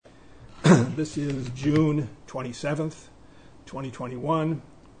This is June 27th, 2021,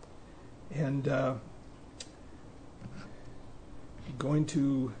 and I'm going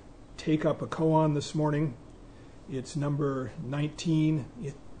to take up a koan this morning. It's number 19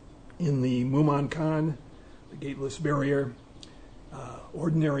 in the Mumonkan, the Gateless Barrier.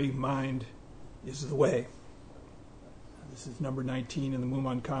 Ordinary mind is the way. This is number 19 in the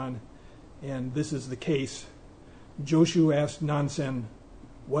Mumonkan, and this is the case. Joshu asked Nansen,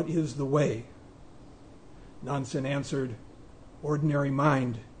 "What is the way?" Nansen answered, "Ordinary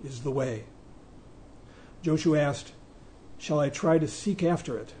mind is the way." Joshu asked, "Shall I try to seek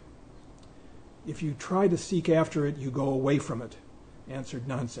after it?" "If you try to seek after it, you go away from it," answered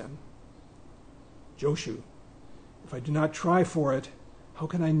Nansen. Joshu, "If I do not try for it, how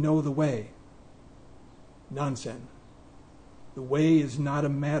can I know the way?" Nansen, "The way is not a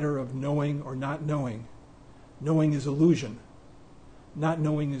matter of knowing or not knowing. Knowing is illusion. Not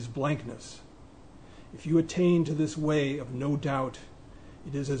knowing is blankness. If you attain to this way of no doubt,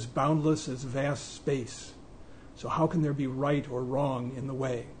 it is as boundless as vast space. So how can there be right or wrong in the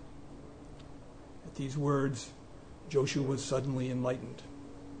way?" At these words, Joshu was suddenly enlightened.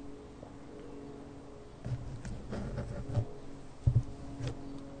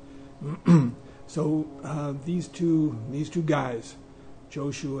 So these two guys,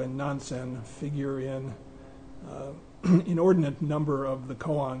 Joshu and Nansen, figure in inordinate number of the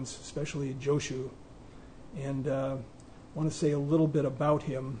koans, especially Joshu, and I want to say a little bit about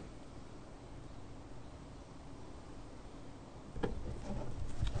him. I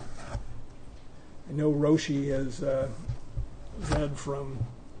know Roshi has read from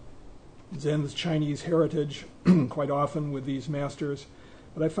Zen's Chinese heritage quite often with these masters,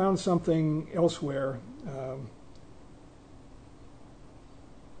 but I found something elsewhere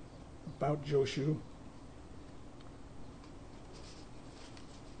about Joshu.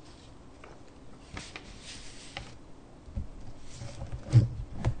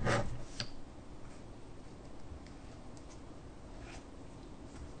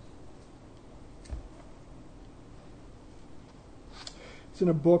 It's in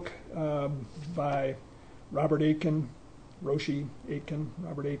a book by Robert Aitken, Roshi Aitken.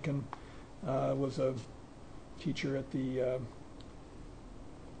 Robert Aitken was a teacher at the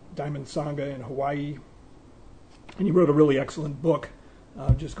Diamond Sangha in Hawaii, and he wrote a really excellent book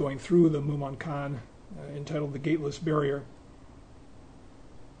just going through the Mumonkan entitled The Gateless Barrier.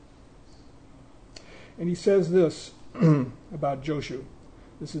 And he says this about Joshu.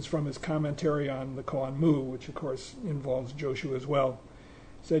 This is from his commentary on the Koan Mu, which of course involves Joshu as well.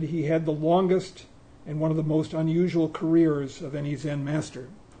 He said he had the longest and one of the most unusual careers of any Zen master.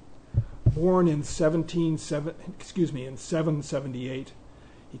 Born in 778,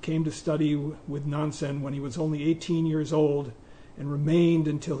 he came to study with Nansen when he was only 18 years old and remained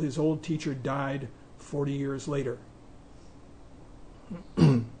until his old teacher died 40 years later.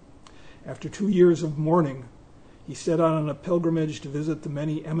 After 2 years of mourning, he set out on a pilgrimage to visit the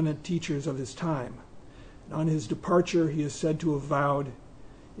many eminent teachers of his time. And on his departure, he is said to have vowed,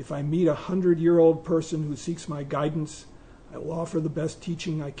 "If I meet a 100-year-old person who seeks my guidance, I will offer the best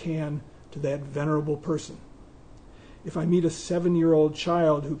teaching I can to that venerable person. If I meet a 7-year-old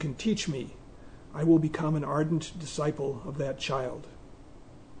child who can teach me, I will become an ardent disciple of that child."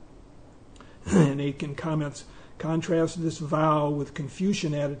 And Aitken comments, contrast this vow with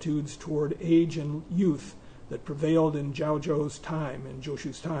Confucian attitudes toward age and youth that prevailed in Zhaozhou's time, in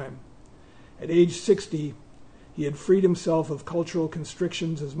Joshu's time. At age 60, he had freed himself of cultural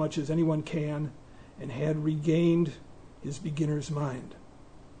constrictions as much as anyone can and had regained his beginner's mind.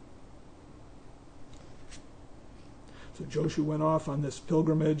 So Joshu went off on this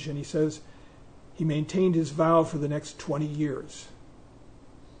pilgrimage, and he says he maintained his vow for the next 20 years.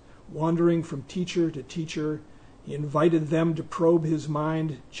 Wandering from teacher to teacher, he invited them to probe his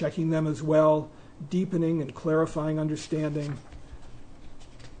mind, checking them as well, deepening and clarifying understanding.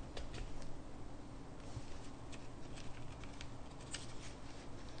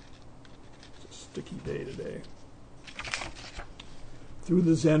 Sticky day today. Through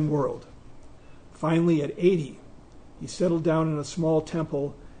the Zen world. Finally, at 80, he settled down in a small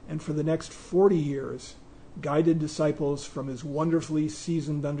temple and for the next 40 years guided disciples from his wonderfully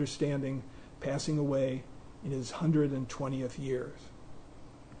seasoned understanding, passing away in his 120th years.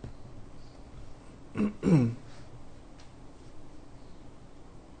 A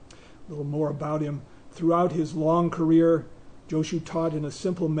little more about him. Throughout his long career, Joshu taught in a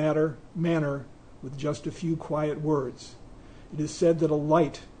simple manner with just a few quiet words. It is said that a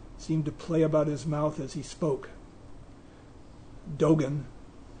light seemed to play about his mouth as he spoke. Dogen,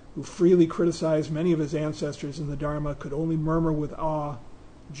 who freely criticized many of his ancestors in the Dharma, could only murmur with awe,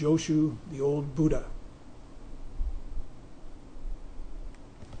 Joshu, the old Buddha.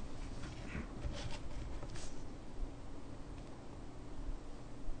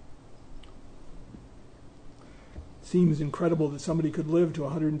 Seems incredible that somebody could live to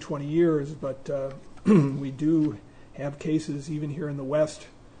 120 years, but we do have cases even here in the West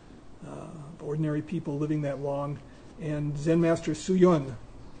of ordinary people living that long. And Zen Master Suyun,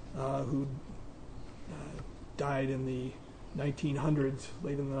 who died in the 1900s,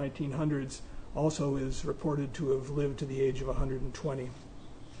 late in the 1900s, also is reported to have lived to the age of 120.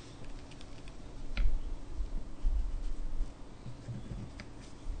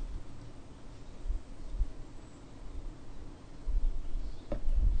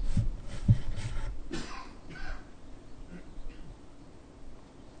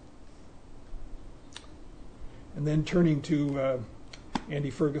 And then turning to Andy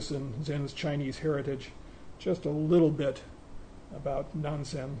Ferguson, Zen's Chinese heritage, just a little bit about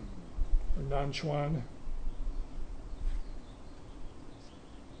Nansen, or Nanchuan.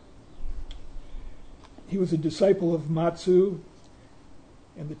 He was a disciple of Matsu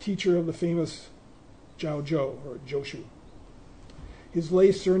and the teacher of the famous Zhao Zhou, or Joshu. His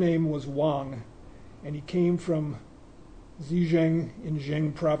lay surname was Wang, and he came from Zhejiang in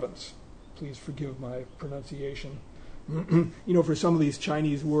Zheng province. Please forgive my pronunciation. For some of these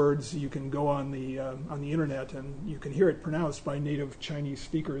Chinese words, you can go on the internet and you can hear it pronounced by native Chinese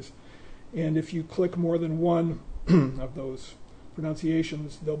speakers. And if you click more than one of those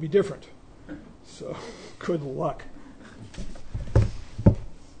pronunciations, they'll be different. So, good luck.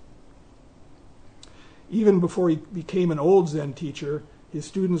 Even before he became an old Zen teacher, his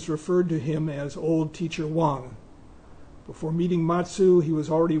students referred to him as Old Teacher Wang. Before meeting Matsu, he was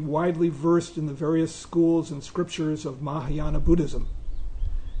already widely versed in the various schools and scriptures of Mahayana Buddhism.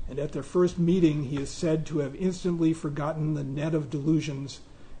 And at their first meeting, he is said to have instantly forgotten the net of delusions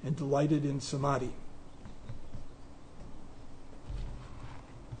and delighted in samadhi.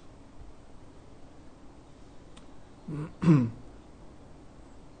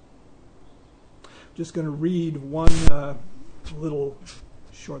 Just going to read one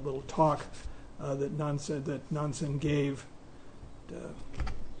short little talk that Nansen gave.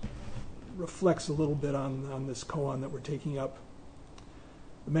 Reflects a little bit on this koan that we're taking up.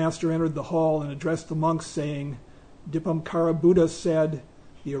 The master entered the hall and addressed the monks, saying, Dipankara Buddha said,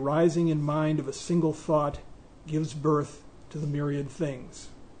 the arising in mind of a single thought gives birth to the myriad things.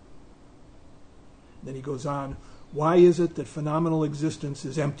 Then he goes on, why is it that phenomenal existence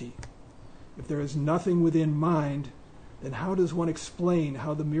is empty? If there is nothing within mind, then how does one explain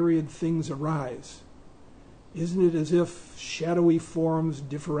how the myriad things arise? Isn't it as if shadowy forms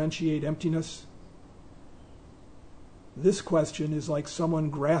differentiate emptiness? This question is like someone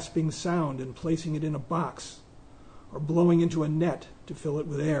grasping sound and placing it in a box, or blowing into a net to fill it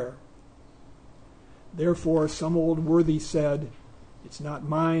with air. Therefore, some old worthy said, it's not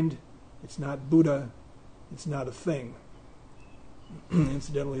mind, it's not Buddha, it's not a thing.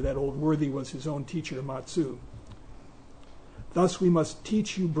 Incidentally, that old worthy was his own teacher, Matsu. Thus we must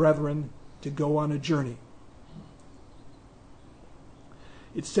teach you, brethren, to go on a journey.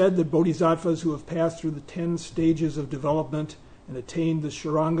 It's said that bodhisattvas who have passed through the 10 stages of development and attained the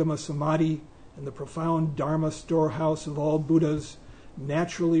Shurangama Samadhi and the profound Dharma storehouse of all Buddhas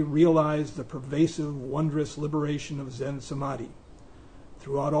naturally realize the pervasive, wondrous liberation of Zen Samadhi.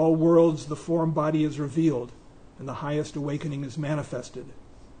 Throughout all worlds, the form body is revealed, and the highest awakening is manifested.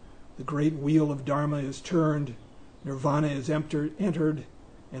 The great wheel of Dharma is turned, nirvana is entered,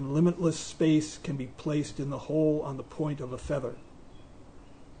 and limitless space can be placed in the whole on the point of a feather.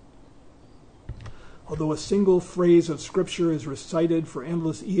 Although a single phrase of scripture is recited for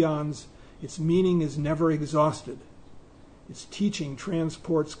endless eons, its meaning is never exhausted. Its teaching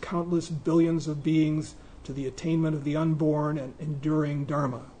transports countless billions of beings to the attainment of the unborn and enduring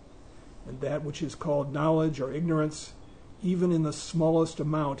Dharma. And that which is called knowledge or ignorance, even in the smallest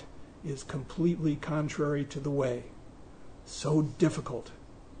amount, is completely contrary to the way. So difficult,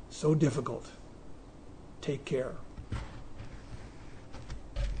 so difficult. Take care.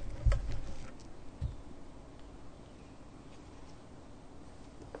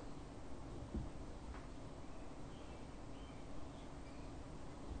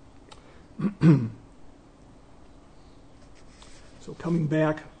 So coming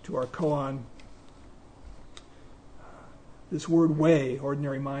back to our koan, this word way,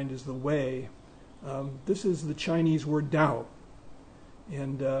 ordinary mind is the way. This is the Chinese word Tao.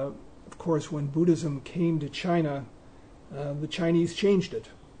 And of course, when Buddhism came to China, the Chinese changed it.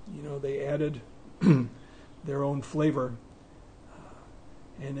 They added their own flavor.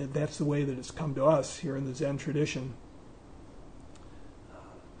 And that's the way that it's come to us here in the Zen tradition.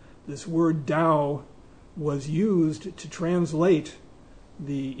 This word Tao was used to translate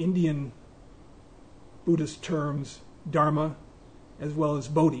the Indian Buddhist terms Dharma as well as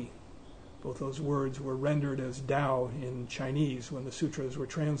Bodhi. Both those words were rendered as Tao in Chinese when the sutras were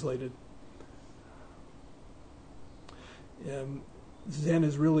translated. Zen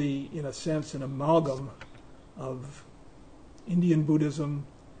is really, in a sense, an amalgam of Indian Buddhism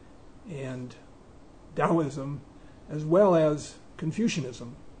and Taoism, as well as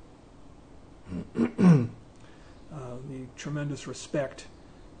Confucianism. The tremendous respect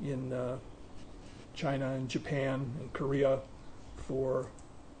in China and Japan and Korea for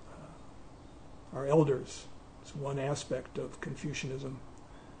our elders. It's one aspect of Confucianism.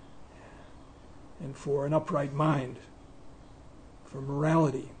 And for an upright mind, for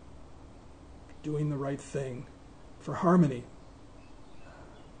morality, for doing the right thing, for harmony,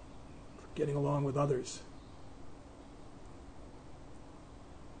 for getting along with others.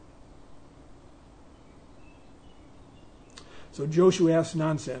 So Joshu asks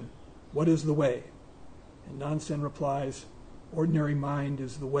Nansen, what is the way? And Nansen replies, ordinary mind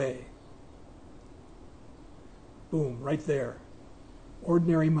is the way. Boom, right there.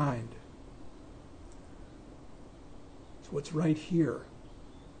 Ordinary mind. It's what's right here.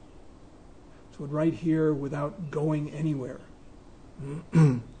 It's what's right here without going anywhere,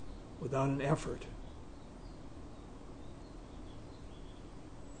 without an effort.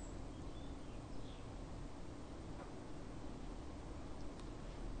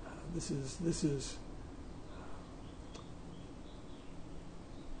 This is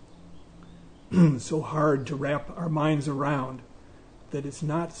so hard to wrap our minds around, that it's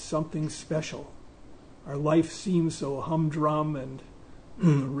not something special. Our life seems so humdrum and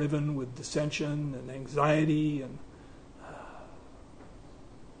riven with dissension and anxiety and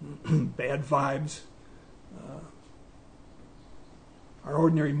bad vibes. Our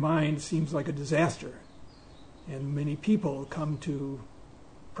ordinary mind seems like a disaster, and many people come to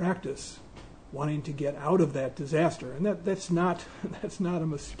practice wanting to get out of that disaster, and that's not a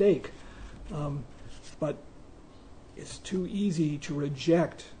mistake. But it's too easy to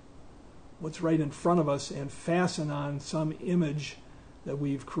reject what's right in front of us and fasten on some image that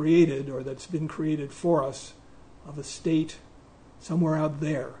we've created or that's been created for us of a state somewhere out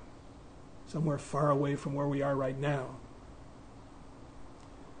there, somewhere far away from where we are right now.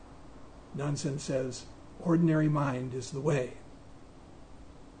 Nansen says, ordinary mind is the way.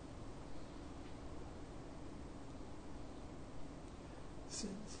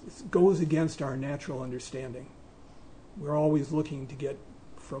 It goes against our natural understanding. We're always looking to get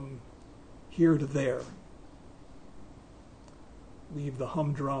from here to there. Leave the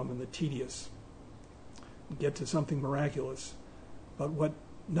humdrum and the tedious and get to something miraculous. But what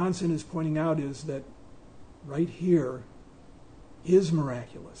Nansen is pointing out is that right here is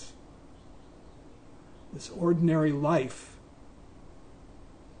miraculous. This ordinary life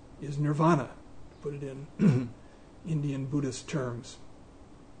is nirvana, to put it in Indian Buddhist terms.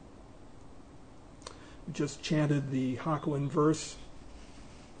 We just chanted the Hakuin verse.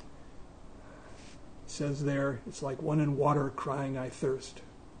 It says there, it's like one in water crying, I thirst.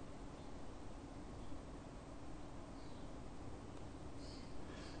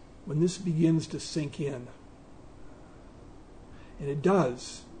 When this begins to sink in, and it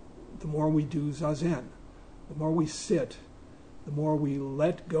does, the more we do Zazen, the more we sit, the more we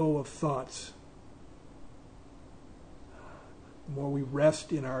let go of thoughts, the more we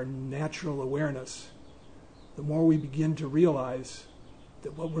rest in our natural awareness, the more we begin to realize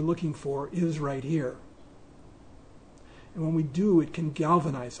that what we're looking for is right here. And when we do, it can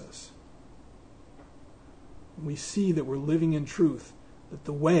galvanize us. And we see that we're living in truth, that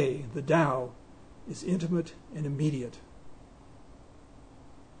the way, the Tao, is intimate and immediate.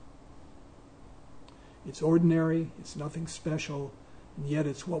 It's ordinary, it's nothing special, and yet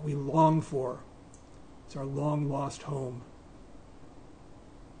it's what we long for. It's our long-lost home.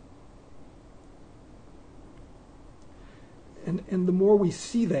 And the more we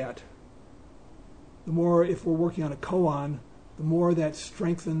see that, the more, if we're working on a koan, the more that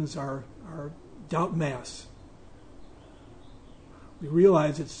strengthens our doubt mass. We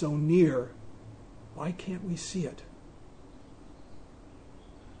realize it's so near. Why can't we see it?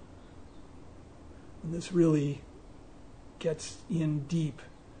 When this really gets in deep,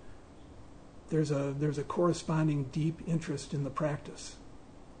 there's a corresponding deep interest in the practice.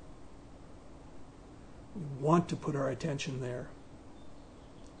 We want to put our attention there,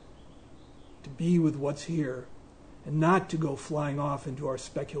 to be with what's here, and not to go flying off into our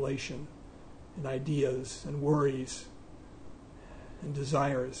speculation and ideas and worries and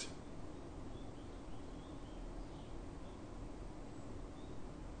desires.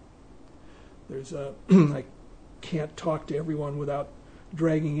 There's a I can't talk to everyone without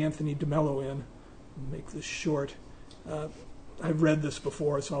dragging Anthony DeMello in. I'll make this short. I've read this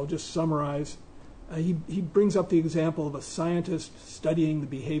before, so I'll just summarize. He brings up the example of a scientist studying the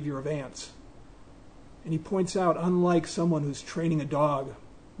behavior of ants. And he points out, unlike someone who's training a dog,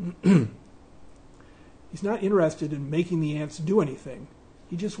 he's not interested in making the ants do anything.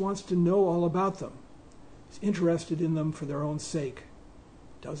 He just wants to know all about them. He's interested in them for their own sake.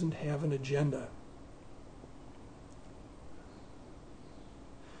 Doesn't have an agenda.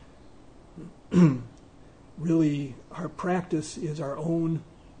 Really, our practice is our own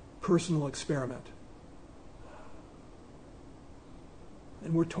personal experiment.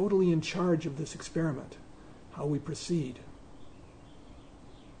 And we're totally in charge of this experiment, how we proceed.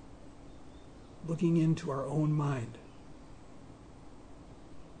 Looking into our own mind.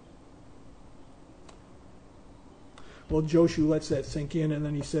 Well, Joshu lets that sink in, and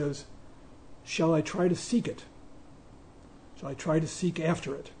then he says, shall I try to seek it? Shall I try to seek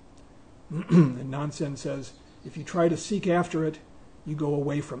after it? And Nansen says, if you try to seek after it, you go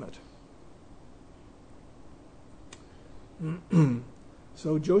away from it.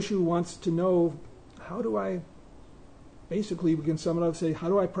 So Joshu wants to know, how do I, basically we can sum it up and say, how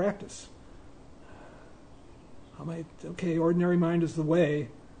do I practice? Okay, ordinary mind is the way.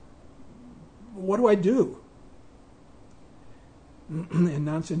 What do I do? And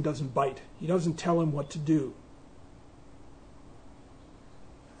Nansen doesn't bite. He doesn't tell him what to do.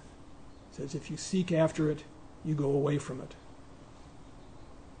 He says, if you seek after it, you go away from it.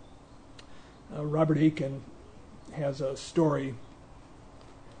 Robert Aiken has a story.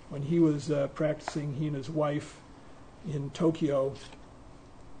 When he was practicing, he and his wife in Tokyo,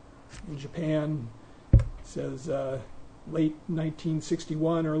 in Japan, says late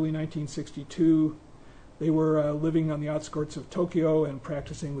 1961, early 1962, they were living on the outskirts of Tokyo and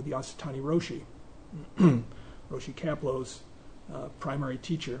practicing with Yasutani Roshi, Roshi Kapleau's primary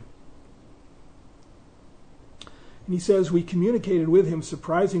teacher. And he says, we communicated with him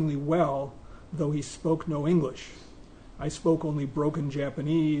surprisingly well, though he spoke no English. I spoke only broken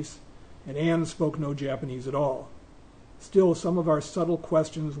Japanese, and Anne spoke no Japanese at all. Still, some of our subtle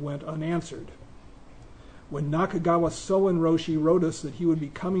questions went unanswered. When Nakagawa Soen Roshi wrote us that he would be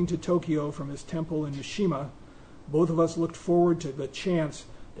coming to Tokyo from his temple in Mishima, both of us looked forward to the chance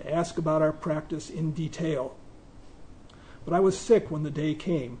to ask about our practice in detail. But I was sick when the day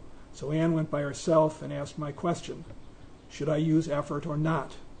came, so Anne went by herself and asked my question, should I use effort or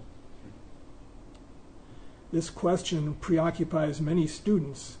not? This question preoccupies many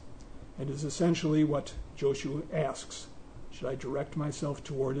students and is essentially what Joshu asks. Should I direct myself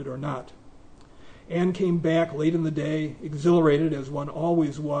toward it or not? Anne came back late in the day, exhilarated as one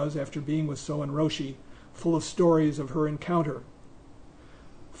always was after being with Soen Roshi, full of stories of her encounter.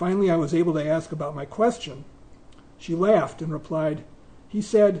 Finally, I was able to ask about my question. She laughed and replied, he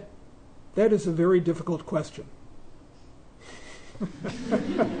said, that is a very difficult question.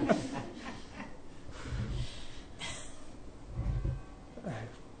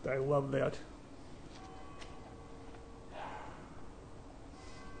 I love that.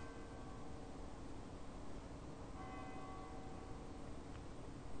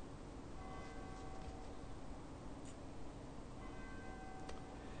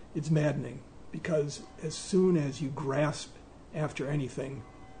 It's maddening because as soon as you grasp after anything,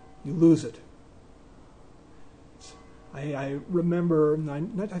 you lose it. I remember,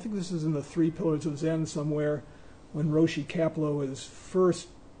 I think this is in the Three Pillars of Zen somewhere, when Roshi Kapleau is first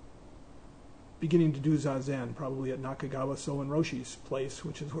beginning to do Zazen, probably at Nakagawa Soen Roshi's place,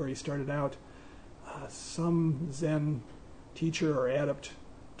 which is where he started out. Some Zen teacher or adept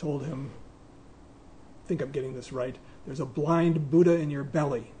told him, I think I'm getting this right, there's a blind Buddha in your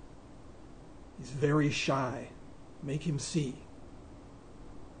belly. He's very shy. Make him see.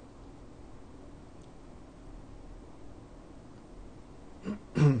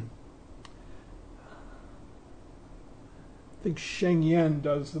 I think Sheng Yen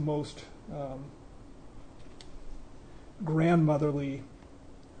does the most grandmotherly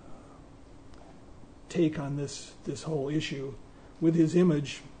take on this whole issue with his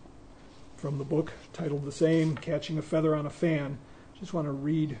image from the book titled the same, Catching a Feather on a Fan. Just want to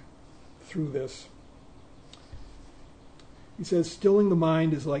read through this. He says, stilling the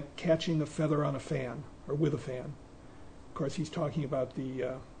mind is like catching a feather on a fan, or with a fan. Of course, he's talking about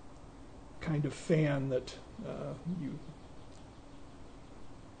the kind of fan that you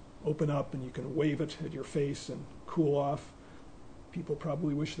open up and you can wave it at your face and cool off. People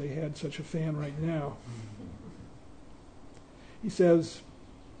probably wish they had such a fan right now. He says,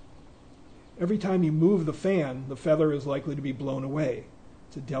 every time you move the fan, the feather is likely to be blown away.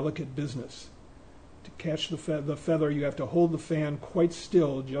 It's a delicate business. To catch the feather, you have to hold the fan quite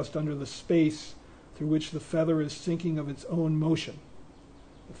still just under the space through which the feather is sinking of its own motion.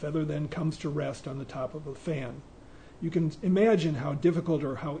 The feather then comes to rest on the top of the fan. You can imagine how difficult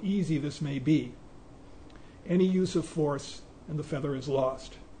or how easy this may be. Any use of force and the feather is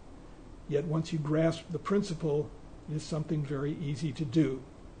lost. Yet once you grasp the principle, it is something very easy to do.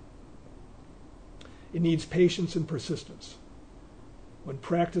 It needs patience and persistence. When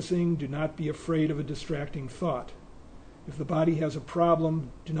practicing, do not be afraid of a distracting thought. If the body has a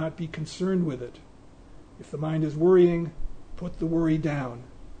problem, do not be concerned with it. If the mind is worrying, put the worry down.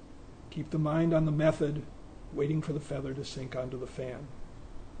 Keep the mind on the method, waiting for the feather to sink onto the fan.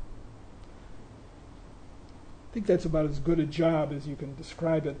 I think that's about as good a job as you can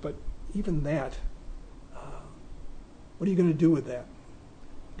describe it, but even that, what are you going to do with that?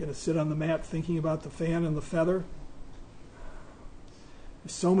 Going to sit on the mat thinking about the fan and the feather?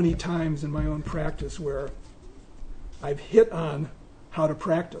 There's so many times in my own practice where I've hit on how to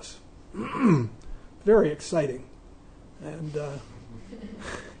practice. Very exciting. And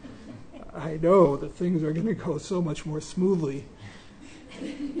I know that things are going to go so much more smoothly.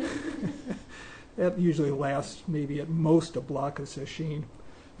 That usually lasts maybe at most a block of sesshin.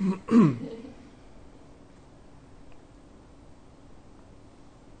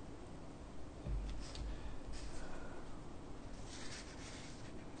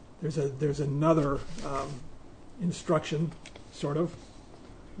 There's another instruction, sort of.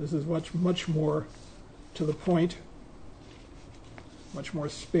 This is much more to the point, much more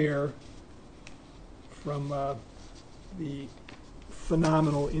spare, from the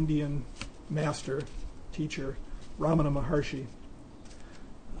phenomenal Indian master, teacher, Ramana Maharshi.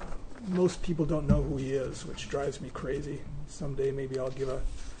 Most people don't know who he is, which drives me crazy. Someday maybe I'll give a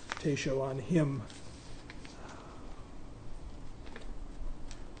teisho on him.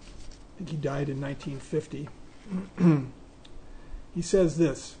 I think he died in 1950. He says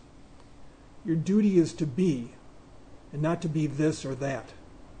this: your duty is to be, and not to be this or that.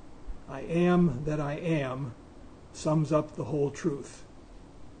 I am that I am sums up the whole truth.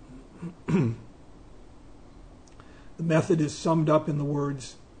 The method is summed up in the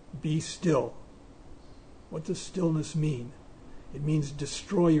words, be still. What does stillness mean? It means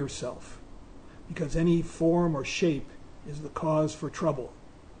destroy yourself, because any form or shape is the cause for trouble.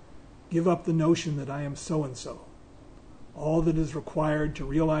 Give up the notion that I am so-and-so. All that is required to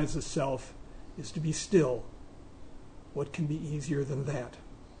realize the self is to be still. What can be easier than that?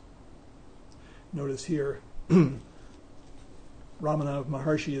 Notice here, Ramana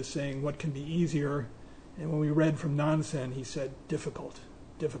Maharshi is saying what can be easier, and when we read from Nansen, he said difficult,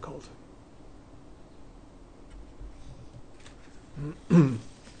 difficult. I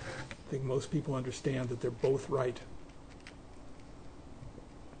think most people understand that they're both right.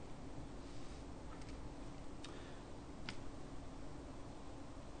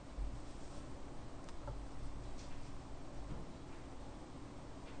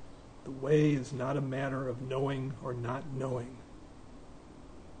 The way is not a matter of knowing or not knowing.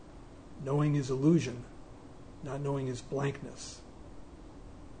 Knowing is illusion. Not knowing is blankness.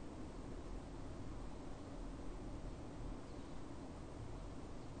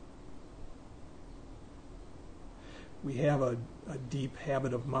 We have a deep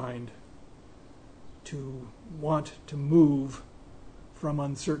habit of mind to want to move from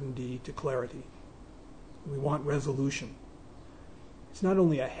uncertainty to clarity. We want resolution. It's not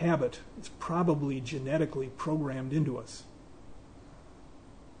only a habit, it's probably genetically programmed into us.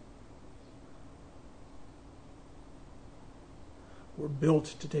 We're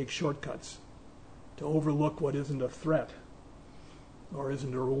built to take shortcuts, to overlook what isn't a threat or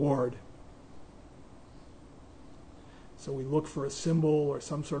isn't a reward. So we look for a symbol or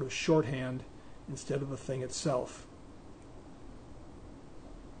some sort of shorthand instead of the thing itself.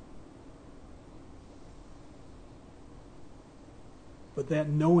 But that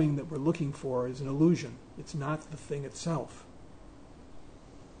knowing that we're looking for is an illusion. It's not the thing itself.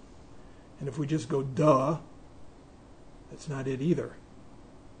 And if we just go, duh, that's not it either.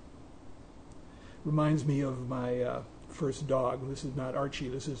 Reminds me of my first dog. This is not Archie,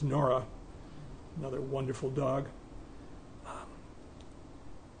 this is Nora, another wonderful dog.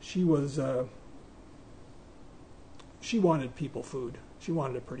 She wanted people food. She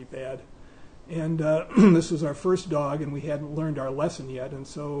wanted it pretty bad. And this was our first dog, and we hadn't learned our lesson yet, and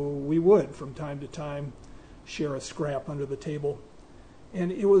so we would, from time to time, share a scrap under the table.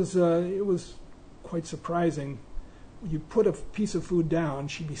 And it was quite surprising. You put a piece of food down,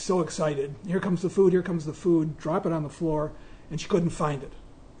 she'd be so excited. Here comes the food, drop it on the floor, and she couldn't find it.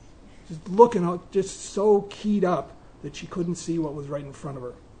 Just looking out, just so keyed up that she couldn't see what was right in front of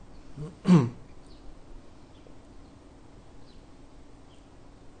her.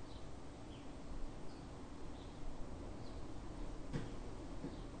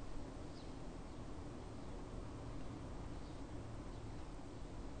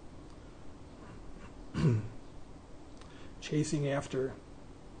 chasing after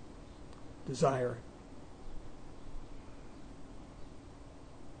desire.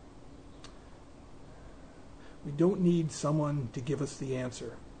 We don't need someone to give us the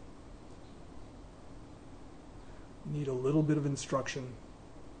answer. We need a little bit of instruction.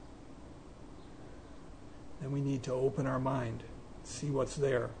 Then we need to open our mind, see what's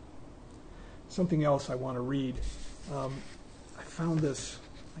there. Something else I want to read. I found this.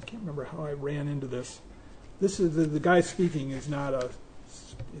 I can't remember how I ran into this. This is the guy speaking is not a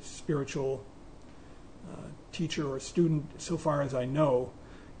spiritual teacher or student, so far as I know.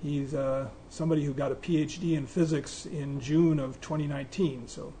 He's somebody who got a PhD in physics in June of 2019,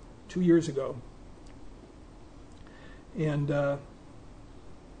 so 2 years ago. And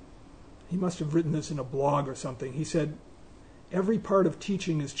he must have written this in a blog or something. He said, "Every part of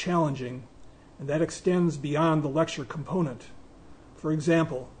teaching is challenging, and that extends beyond the lecture component. For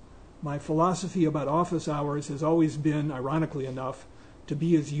example, my philosophy about office hours has always been, ironically enough, to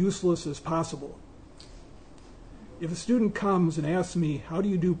be as useless as possible. If a student comes and asks me, how do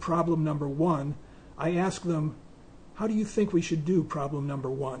you do problem number 1, I ask them, how do you think we should do problem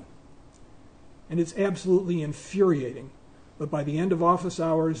number 1? And it's absolutely infuriating, but by the end of office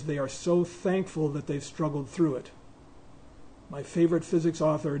hours, they are so thankful that they've struggled through it. My favorite physics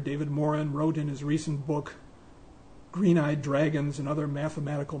author, David Morin, wrote in his recent book, Green-Eyed Dragons and Other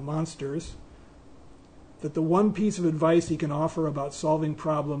Mathematical Monsters, that the one piece of advice he can offer about solving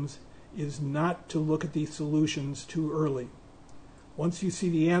problems is not to look at the solutions too early. Once you see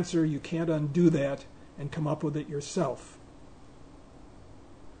the answer, you can't undo that and come up with it yourself.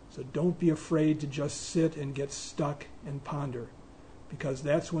 So don't be afraid to just sit and get stuck and ponder, because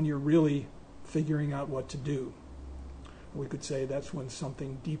that's when you're really figuring out what to do. We could say that's when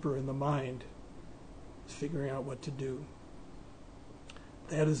something deeper in the mind is figuring out what to do.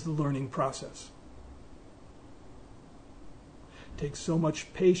 That is the learning process. It takes so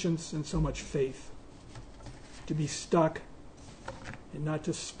much patience and so much faith to be stuck and not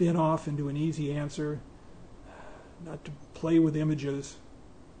to spin off into an easy answer, not to play with images,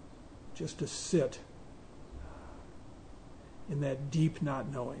 just to sit in that deep not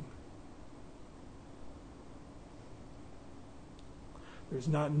knowing. There's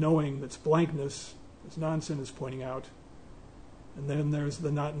not knowing that's blankness, as Nansen is pointing out, and then there's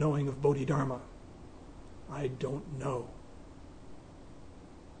the not knowing of Bodhidharma. I don't know.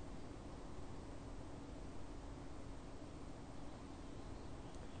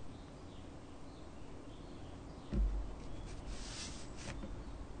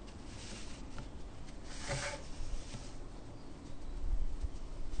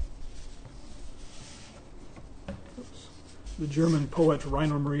 The German poet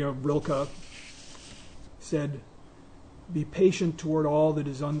Rainer Maria Rilke said, "Be patient toward all that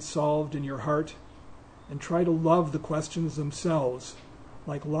is unsolved in your heart, and try to love the questions themselves,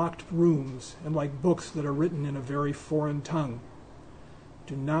 like locked rooms and like books that are written in a very foreign tongue.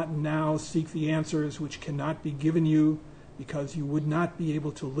 Do not now seek the answers which cannot be given you, because you would not be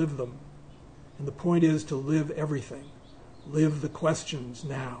able to live them. And the point is to live everything. Live the questions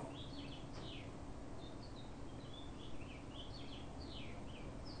now."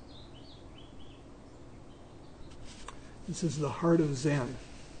 This is the heart of Zen,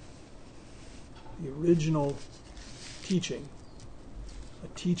 the original teaching, a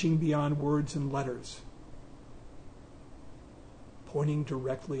teaching beyond words and letters, pointing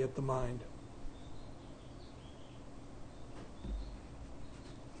directly at the mind.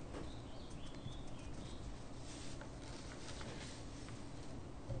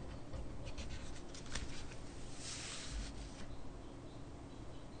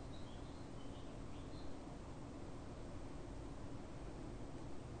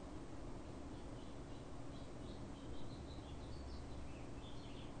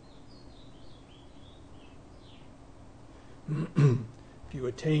 If you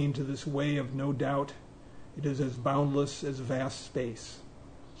attain to this way of no doubt, it is as boundless as vast space.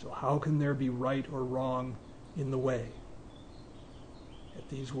 So how can there be right or wrong in the way? At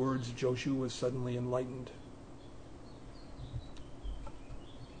these words, Joshu was suddenly enlightened.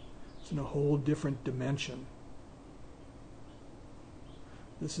 It's in a whole different dimension.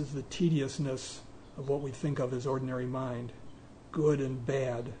 This is the tediousness of what we think of as ordinary mind, good and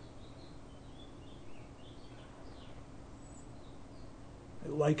bad. I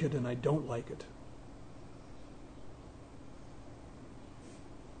like it and I don't like it.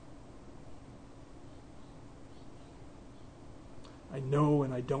 I know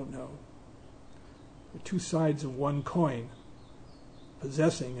and I don't know. They're two sides of one coin,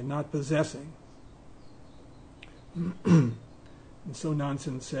 possessing and not possessing. And so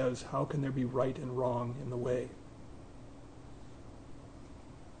Nansen says, how can there be right and wrong in the way?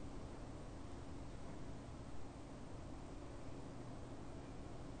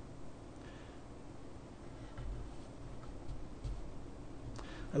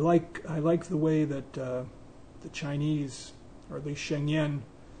 I like the way that the Chinese, or at least Sheng Yen,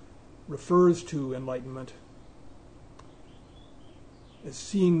 refers to enlightenment as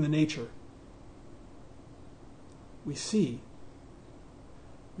seeing the nature. We see.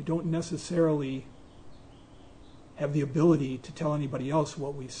 We don't necessarily have the ability to tell anybody else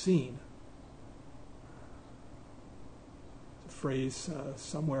what we've seen. It's a phrase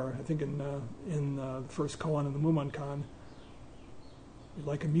somewhere, I think in the first koan in the Mumonkan,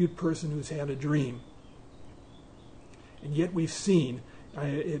 like a mute person who's had a dream. And yet we've seen,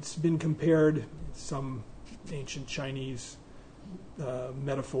 it's been compared, some ancient Chinese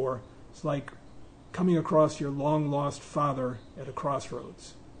metaphor, it's like coming across your long-lost father at a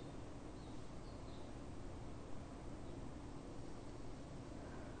crossroads.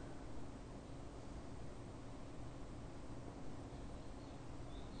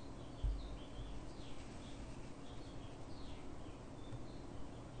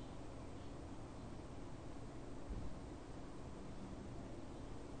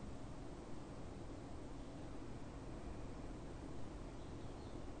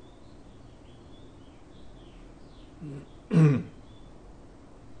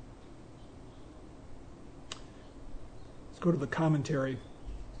 Let's go to the commentary.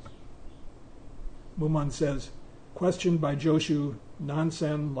 Mumon says, questioned by Joshu,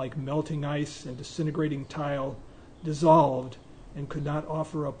 Nansen, like melting ice and disintegrating tile, dissolved and could not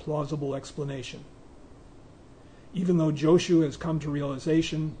offer a plausible explanation. Even though Joshu has come to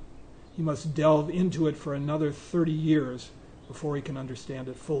realization, he must delve into it for another 30 years before he can understand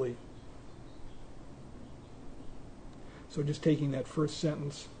it fully. So just taking that first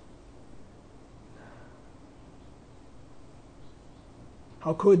sentence.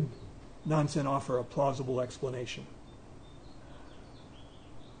 How could Nansen offer a plausible explanation?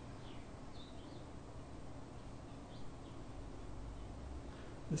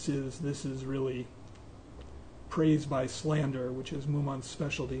 This is really praise by slander, which is Mumon's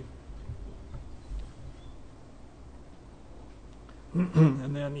specialty.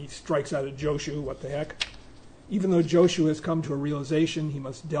 And then he strikes out at Joshu, what the heck? Even though Joshu has come to a realization, he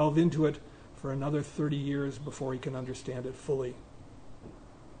must delve into it for another 30 years before he can understand it fully.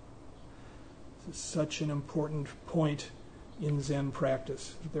 This is such an important point in Zen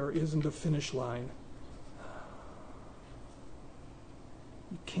practice. There isn't a finish line.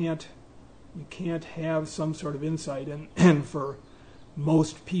 You can't have some sort of insight, and for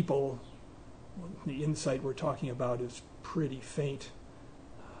most people, the insight we're talking about is pretty faint.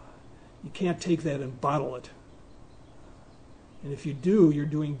 You can't take that and bottle it. And if you do, you're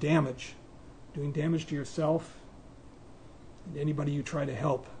doing damage to yourself and anybody you try to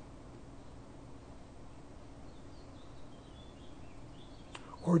help.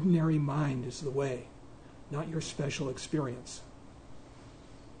 Ordinary mind is the way, not your special experience.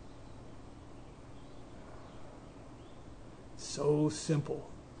 So simple.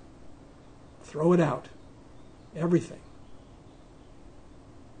 Throw it out. Everything.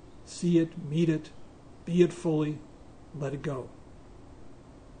 See it, meet it, be it fully, let it go.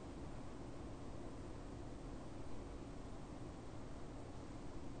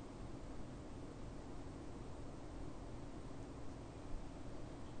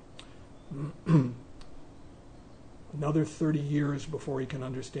 Another 30 years before he can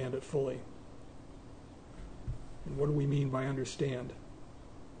understand it fully. And what do we mean by understand?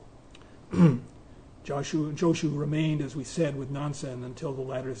 Joshu remained, as we said, with Nansen until the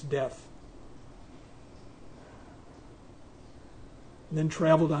latter's death. And then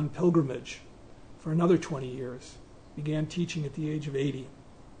traveled on pilgrimage for another 20 years. Began teaching at the age of 80.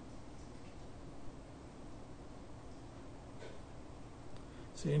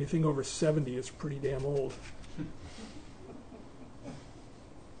 Say anything over 70 is pretty damn old.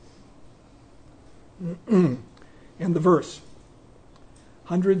 And the verse.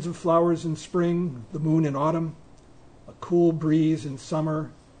 Hundreds of flowers in spring, the moon in autumn, a cool breeze in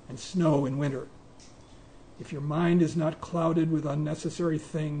summer, and snow in winter. If your mind is not clouded with unnecessary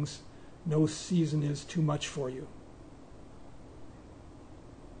things, no season is too much for you.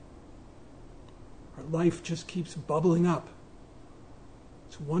 Our life just keeps bubbling up.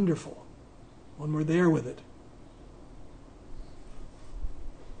 It's wonderful when we're there with it.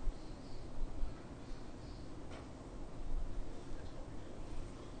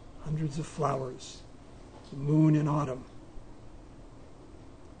 Hundreds of flowers, the moon in autumn.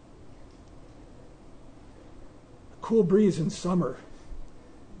 A cool breeze in summer,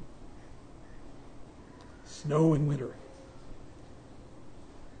 snow in winter.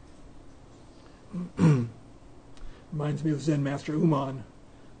 Reminds me of Zen Master Uman,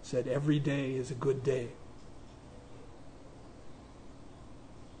 said every day is a good day.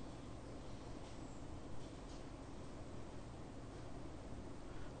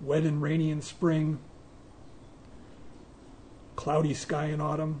 wet and rainy in spring, cloudy sky in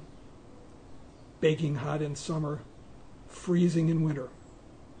autumn, baking hot in summer, freezing in winter.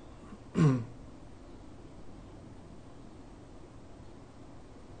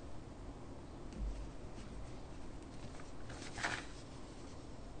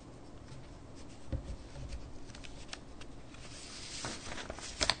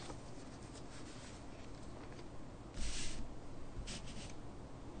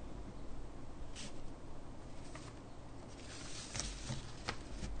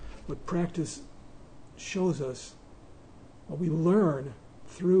 What practice shows us, what we learn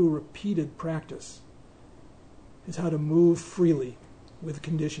through repeated practice, is how to move freely with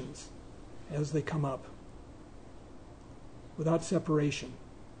conditions as they come up, without separation,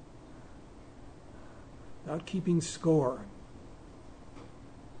 without keeping score.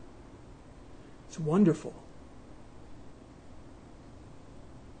 It's wonderful.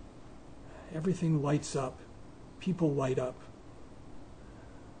 Everything lights up. People light up.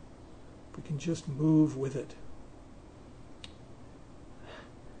 We can just move with it.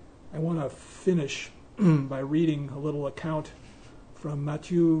 I want to finish by reading a little account from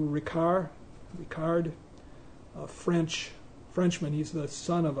Mathieu Ricard, a Frenchman. He's the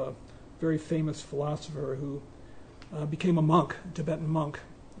son of a very famous philosopher who became a monk, a Tibetan monk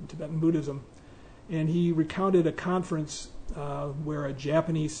in Tibetan Buddhism. And he recounted a conference where a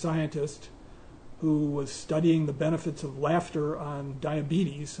Japanese scientist who was studying the benefits of laughter on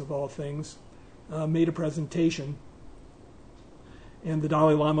diabetes, of all things, made a presentation. And the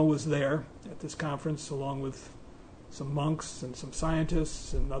Dalai Lama was there at this conference, along with some monks and some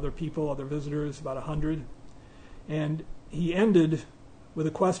scientists and other people, other visitors, about 100. And he ended with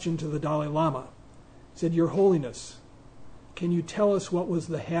a question to the Dalai Lama. He said, "Your Holiness, can you tell us what was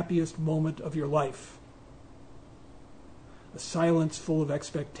the happiest moment of your life?" A silence full of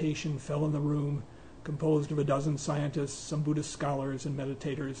expectation fell in the room, composed of a dozen scientists, some Buddhist scholars and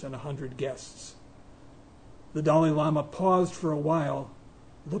meditators, and 100 guests. The Dalai Lama paused for a while,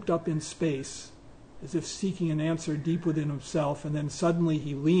 looked up in space, as if seeking an answer deep within himself, and then suddenly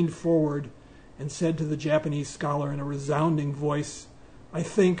he leaned forward and said to the Japanese scholar in a resounding voice, "I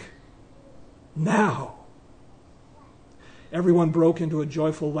think now." Everyone broke into a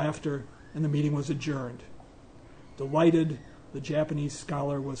joyful laughter, and the meeting was adjourned. Delighted, the Japanese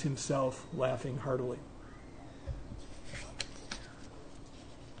scholar was himself laughing heartily.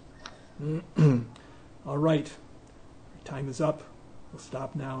 All right, our time is up. We'll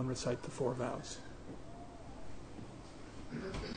stop now and recite the 4 vows.